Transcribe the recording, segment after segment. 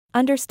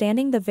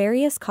Understanding the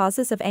various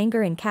causes of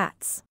anger in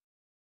cats.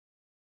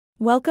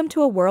 Welcome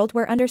to a world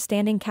where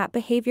understanding cat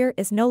behavior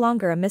is no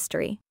longer a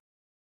mystery.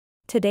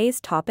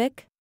 Today's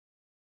topic: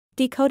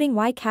 decoding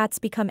why cats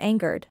become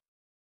angered.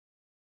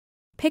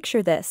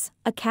 Picture this: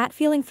 a cat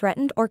feeling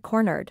threatened or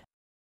cornered.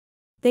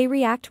 They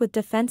react with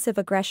defensive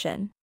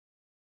aggression.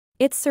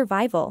 It's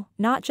survival,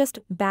 not just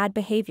bad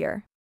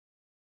behavior.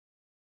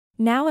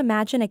 Now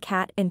imagine a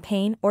cat in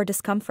pain or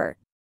discomfort.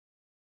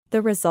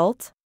 The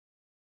result?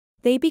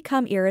 They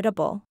become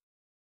irritable.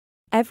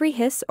 Every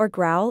hiss or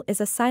growl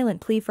is a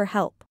silent plea for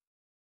help.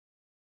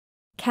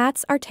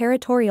 Cats are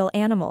territorial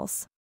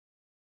animals.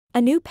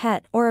 A new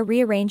pet or a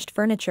rearranged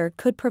furniture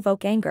could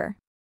provoke anger.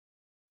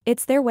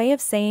 It's their way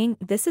of saying,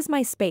 "This is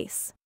my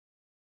space."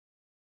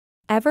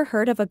 Ever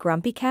heard of a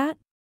grumpy cat?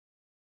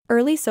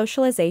 Early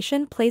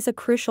socialization plays a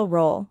crucial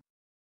role.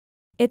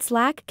 Its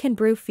lack can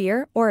brew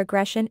fear or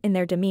aggression in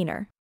their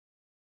demeanor.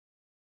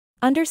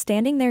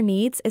 Understanding their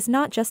needs is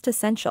not just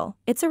essential,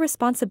 it's a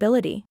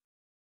responsibility.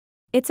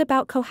 It's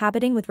about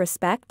cohabiting with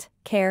respect,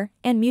 care,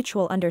 and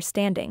mutual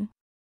understanding.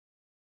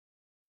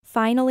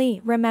 Finally,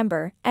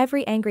 remember,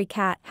 every angry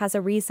cat has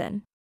a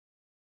reason.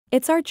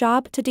 It's our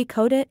job to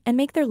decode it and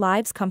make their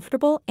lives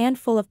comfortable and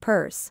full of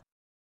purrs.